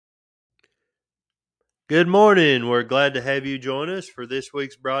Good morning. We're glad to have you join us for this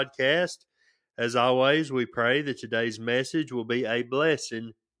week's broadcast. As always, we pray that today's message will be a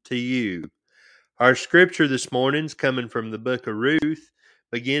blessing to you. Our scripture this morning is coming from the book of Ruth,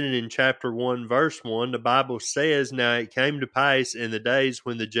 beginning in chapter 1, verse 1. The Bible says, "Now it came to pass in the days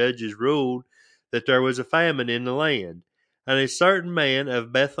when the judges ruled that there was a famine in the land. And a certain man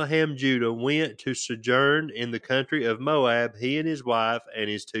of Bethlehem, Judah, went to sojourn in the country of Moab, he and his wife and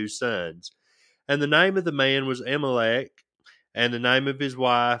his 2 sons. And the name of the man was Elimelech, and the name of his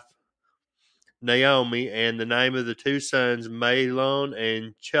wife Naomi, and the name of the 2 sons Mahlon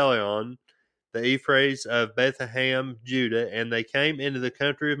and Chilion, the Ephrates of Bethlehem, Judah. And they came into the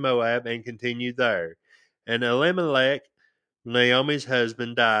country of Moab and continued there. And Elimelech, Naomi's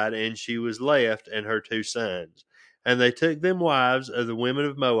husband, died, and she was left and her 2 sons. And they took them wives of the women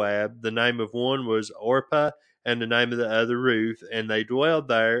of Moab. The name of one was Orpah, and the name of the other Ruth, and they dwelled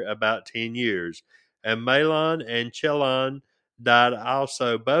there about 10 years. And Mahlon and Chilion died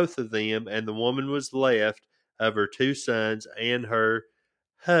also, both of them, and the woman was left of her 2 sons and her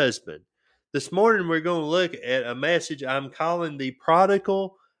husband. This morning we're going to look at a message I'm calling the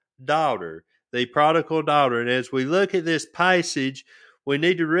Prodigal Daughter. The Prodigal Daughter. And as we look at this passage, we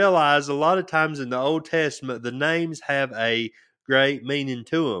need to realize a lot of times in the Old Testament, the names have a great meaning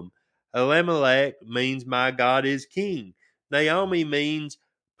to them. Elimelech means my God is king. Naomi means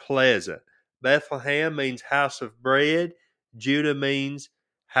pleasant. Bethlehem means house of bread. Judah means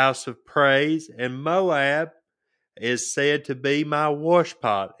house of praise. And Moab is said to be my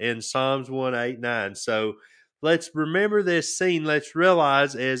washpot in Psalms 189. So let's remember this scene. Let's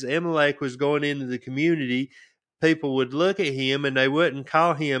realize as Elimelech was going into the community, people would look at him and they wouldn't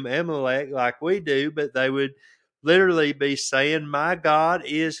call him Elimelech like we do, but they would literally be saying, my God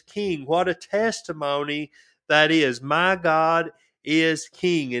is king. What a testimony that is. My God is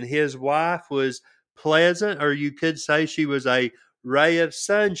king. And his wife was pleasant, or you could say she was a ray of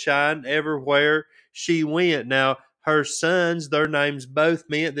sunshine everywhere she went. Now, her sons, their names both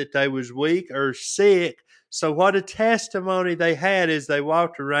meant that they was weak or sick. So what a testimony they had as they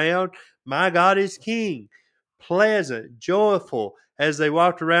walked around. My God is king. Pleasant, joyful as they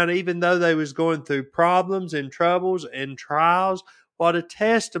walked around, even though they was going through problems and troubles and trials. What a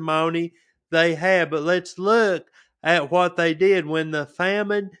testimony they had. But let's look at what they did. When the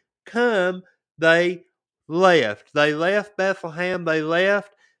famine come, they left. They left Bethlehem. They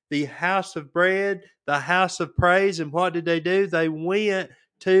left the house of bread, the house of praise. And what did they do? They went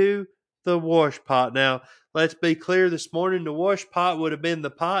to the washpot. Now, let's be clear this morning. The washpot would have been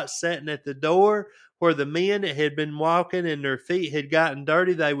the pot sitting at the door where the men that had been walking and their feet had gotten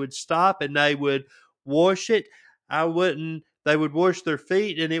dirty. They would stop and they would wash it. They would wash their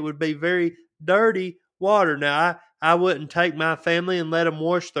feet, and it would be very dirty water. Now, I wouldn't take my family and let them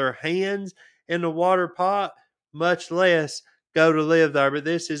wash their hands in the water pot, much less go to live there. But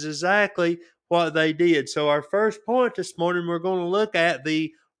this is exactly what they did. So our first point this morning, we're going to look at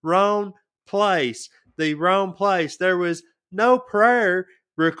the wrong place. The wrong place. There was no prayer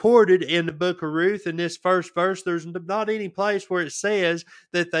recorded in the book of Ruth in this first verse. There's not any place where it says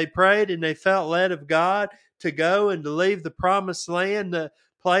that they prayed and they felt led of God to go and to leave the promised land, the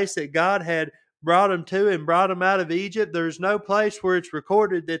place that God had brought them to and brought them out of Egypt. There's no place where it's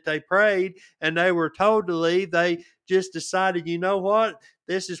recorded that they prayed and they were told to leave. They just decided, you know what?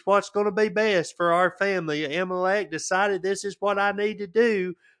 This is what's going to be best for our family. Elimelech decided this is what I need to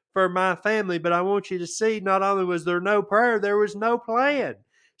do for my family. But I want you to see, not only was there no prayer, there was no plan.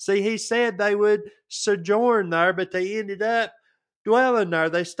 See, he said they would sojourn there, but they ended up dwelling there.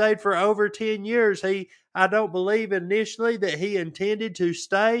 They stayed for over 10 years. I don't believe initially that he intended to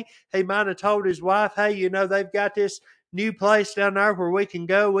stay. He might have told his wife, hey, you know, they've got this new place down there where we can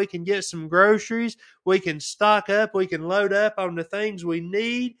go. We can get some groceries. We can stock up. We can load up on the things we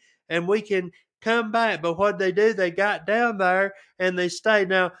need, and we can come back. But what they do, they got down there and they stayed.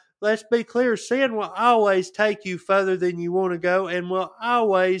 Now, let's be clear. Sin will always take you further than you want to go and will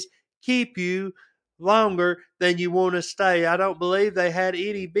always keep you longer than you want to stay. I don't believe they had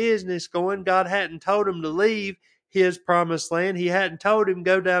any business going. God hadn't told them to leave his promised land. He hadn't told him,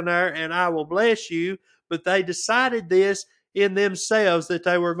 go down there and I will bless you. But they decided this in themselves, that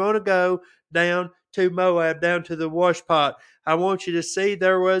they were going to go down to Moab, down to the washpot. I want you to see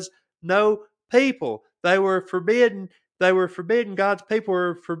there was no people. They were forbidden. God's people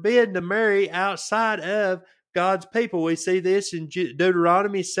were forbidden to marry outside of God's people. We see this in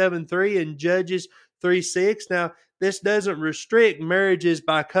Deuteronomy 7:3 and Judges 3:6. Now, this doesn't restrict marriages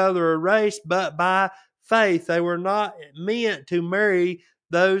by color or race, but by faith. They were not meant to marry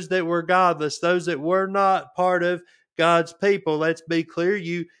those that were godless, those that were not part of God's people. Let's be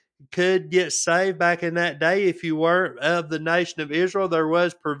clear. could get saved back in that day. If you weren't of the nation of Israel, there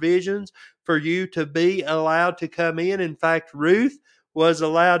was provisions for you to be allowed to come in. In fact, Ruth was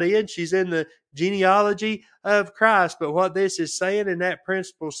allowed in. She's in the genealogy of Christ. But what this is saying, and that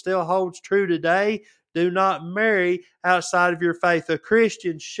principle still holds true today, do not marry outside of your faith. A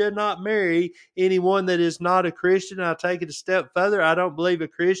Christian should not marry anyone that is not a Christian. I'll take it a step further. I don't believe a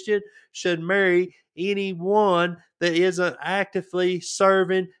Christian should marry anyone that isn't actively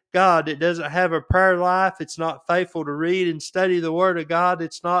serving God. It doesn't have a prayer life. It's not faithful to read and study the Word of God.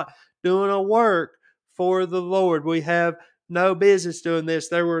 It's not doing a work for the Lord. We have no business doing this.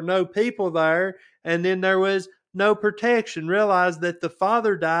 There were no people there, and then there was no protection. Realize that the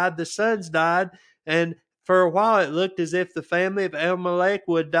father died, the sons died, and for a while it looked as if the family of Elimelech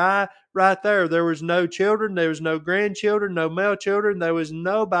would die right there. There was no children, there was no grandchildren, no male children, there was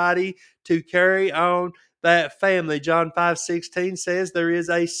nobody to carry on that family. John 5:16 says there is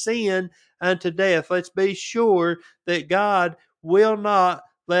a sin unto death. Let's be sure that God will not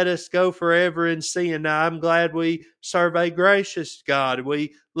let us go forever in sin. Now, I'm glad we serve a gracious God.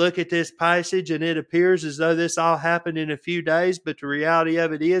 We look at this passage and it appears as though this all happened in a few days, but the reality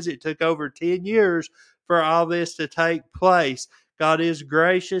of it is it took over 10 years for all this to take place. God is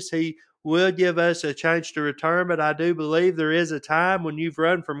gracious. He will give us a chance to return, but I do believe there is a time when you've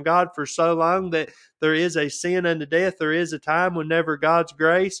run from God for so long that there is a sin unto death. There is a time whenever God's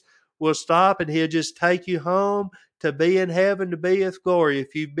grace will stop and He'll just take you home to be in heaven, to be with glory.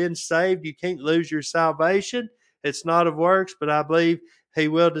 If you've been saved, you can't lose your salvation. It's not of works, but I believe He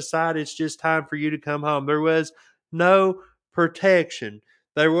will decide it's just time for you to come home. There was no protection.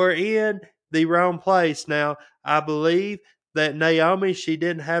 They were in the wrong place. Now, I believe that Naomi, she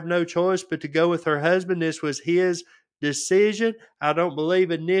didn't have no choice but to go with her husband. This was his decision. I don't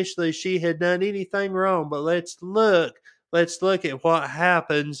believe initially she had done anything wrong, but let's look at what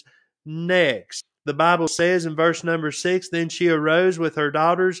happens next. The Bible says in verse number 6, then she arose with her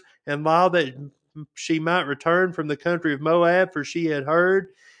daughters-in-law that she might return from the country of Moab, for she had heard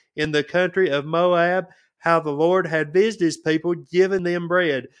in the country of Moab how the Lord had visited His people, giving them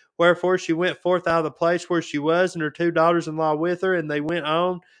bread. Wherefore she went forth out of the place where she was, and her two daughters-in-law with her, and they went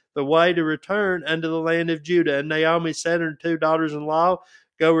on the way to return unto the land of Judah. And Naomi said unto her two daughters-in-law,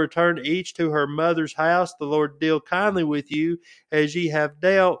 go return each to her mother's house. The Lord deal kindly with you, as ye have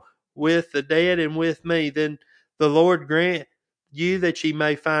dealt with the dead and with me. Then the Lord grant you that ye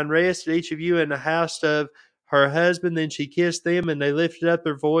may find rest, each of you in the house of her husband. Then she kissed them, and they lifted up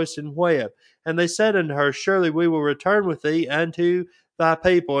their voice and wept. And they said unto her, surely we will return with thee unto thy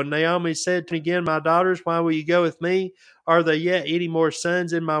people. And Naomi said again, my daughters, why will ye go with me? Are there yet any more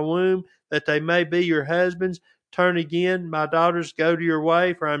sons in my womb, that they may be your husbands? Turn again, my daughters, go to your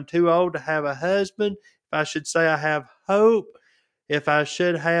way, for I am too old to have a husband. If I should say I have hope, if I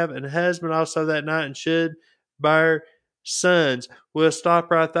should have an husband also that night, and should bear sons. We'll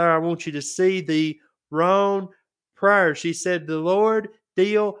stop right there. I want you to see the wrong prayer. She said, the Lord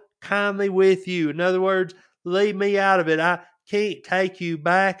deal kindly with you. In other words, leave me out of it. I can't take you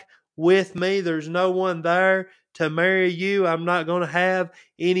back with me. There's no one there to marry you. I'm not going to have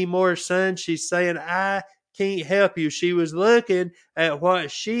any more sons. She's saying, I can't help you. She was looking at what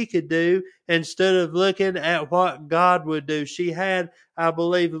she could do instead of looking at what God would do. She had, I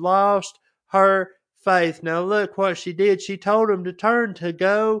believe, lost her faith. Now look what she did. She told them to turn, to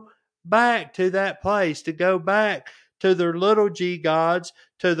go back to that place, to go back to their little g gods,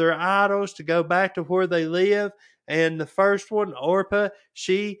 to their idols, to go back to where they live. And the first one, Orpah,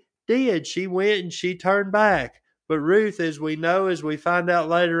 she did. She went and she turned back. But Ruth, as we know, as we find out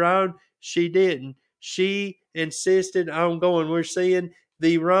later on, she didn't. She insisted on going. We're seeing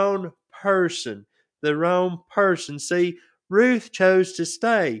the wrong person. The wrong person. See, Ruth chose to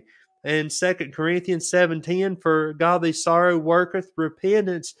stay. And 2 Corinthians 7:10, for godly sorrow worketh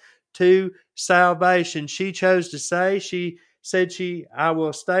repentance to salvation. She chose to say, she said, I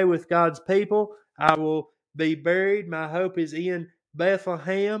will stay with God's people. I will be buried. My hope is in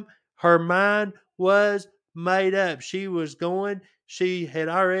Bethlehem. Her mind was made up. She was going. She had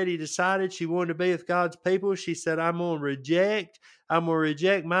already decided she wanted to be with God's people. She said, I'm going to reject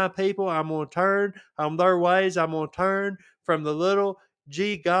my people. I'm going to turn on their ways. I'm going to turn from the little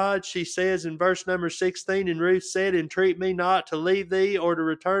G God. She says in verse number 16, and Ruth said, entreat me not to leave thee or to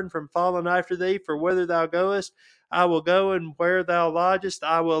return from following after thee, for whither thou goest, I will go, and where thou lodgest,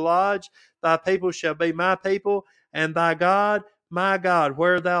 I will lodge. Thy people shall be my people, and thy God, my God.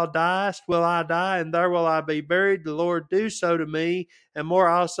 Where thou diest, will I die, and there will I be buried. The Lord do so to me, and more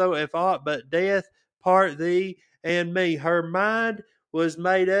also, if aught but death part thee and me. Her mind was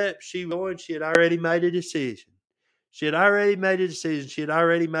made up. She had already made a decision. She had already made a decision. She had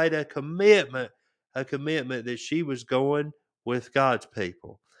already made a commitment that she was going with God's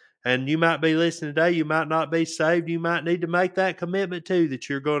people. And you might be listening today. You might not be saved. You might need to make that commitment too, that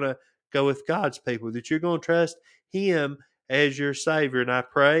you're going to go with God's people, that you're going to trust Him as your Savior. And I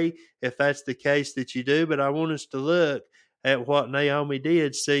pray if that's the case that you do. But I want us to look at what Naomi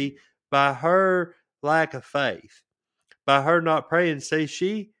did. See, by her lack of faith, by her not praying, see,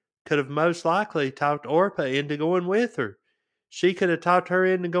 she could have most likely talked Orpah into going with her. She could have talked her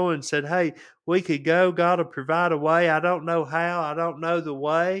into going and said, hey, we could go. God will provide a way. I don't know how. I don't know the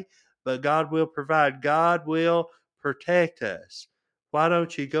way, but God will provide. God will protect us. Why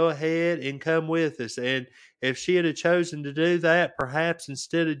don't you go ahead and come with us? And if she had chosen to do that, perhaps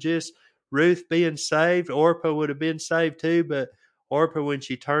instead of just Ruth being saved, Orpah would have been saved too. But Orpah, when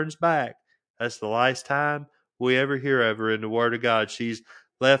she turns back, that's the last time we ever hear of her in the Word of God. She's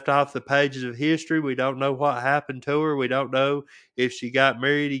left off the pages of history. We don't know what happened to her. We don't know if she got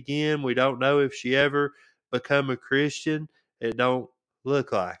married again. We don't know if she ever become a Christian. It don't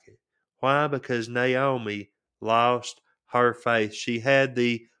look like it. Why? Because Naomi lost her faith. She had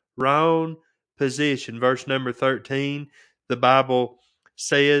the wrong position. Verse number 13, the Bible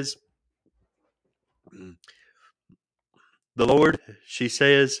says, the Lord, she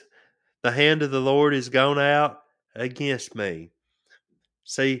says, the hand of the Lord is gone out against me.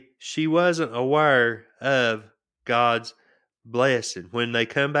 See, she wasn't aware of God's blessing. When they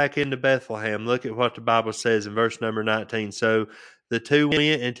come back into Bethlehem, look at what the Bible says in verse number 19. So the two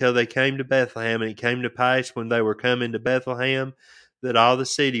went until they came to Bethlehem, and it came to pass when they were come into Bethlehem that all the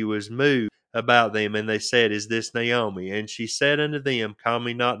city was moved about them, and they said, is this Naomi? And she said unto them, call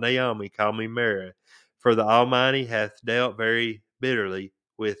me not Naomi, call me Mara, for the Almighty hath dealt very bitterly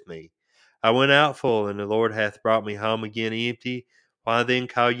with me. I went out full, and the Lord hath brought me home again empty. Why then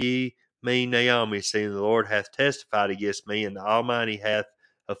call ye me Naomi, seeing the Lord hath testified against me, and the Almighty hath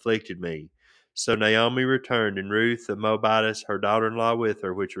afflicted me? So Naomi returned, and Ruth the Moabitess, her daughter-in-law, with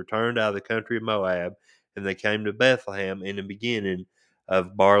her, which returned out of the country of Moab, and they came to Bethlehem in the beginning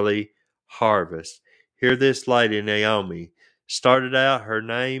of barley harvest. Here this lady, Naomi, started out, her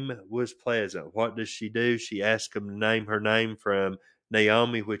name was pleasant. What does she do? She asked them to name her name from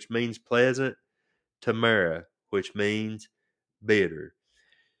Naomi, which means pleasant, to Mara, which means bitter.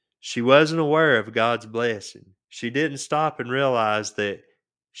 She wasn't aware of God's blessing. She didn't stop and realize that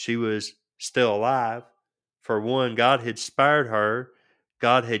she was still alive. For one, God had spared her.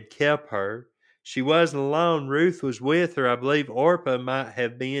 God had kept her. She wasn't alone. Ruth was with her. I believe Orpah might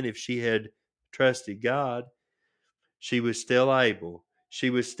have been if she had trusted God. She was still able. She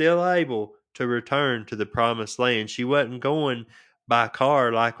was still able to return to the promised land. She wasn't going by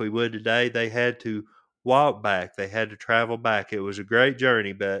car like we would today. They had to walk back. They had to travel back. It was a great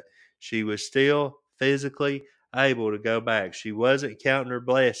journey, but she was still physically able to go back. She wasn't counting her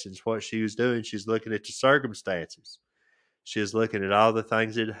blessings. What she was doing, she's looking at the circumstances. She was looking at all the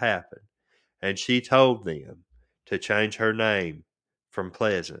things that had happened. And she told them to change her name from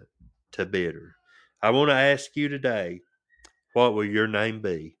pleasant to bitter. I want to ask you today, what will your name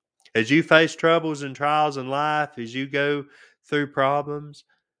be? As you face troubles and trials in life, as you go through problems,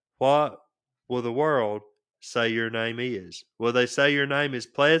 what will the world say your name is? Will they say your name is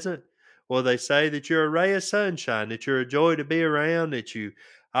pleasant? Will they say that you're a ray of sunshine, that you're a joy to be around, that you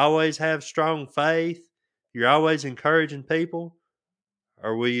always have strong faith, you're always encouraging people?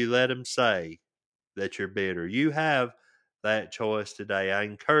 Or will you let them say that you're bitter? You have that choice today. I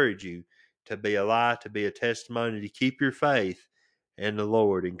encourage you to be a light, to be a testimony, to keep your faith in the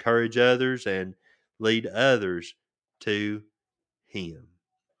Lord. Encourage others and lead others to Him.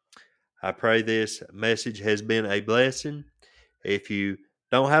 I pray this message has been a blessing. If you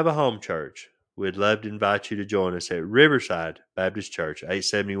don't have a home church, we'd love to invite you to join us at Riverside Baptist Church,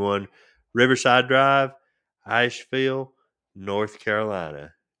 871 Riverside Drive, Asheville, North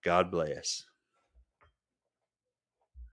Carolina. God bless.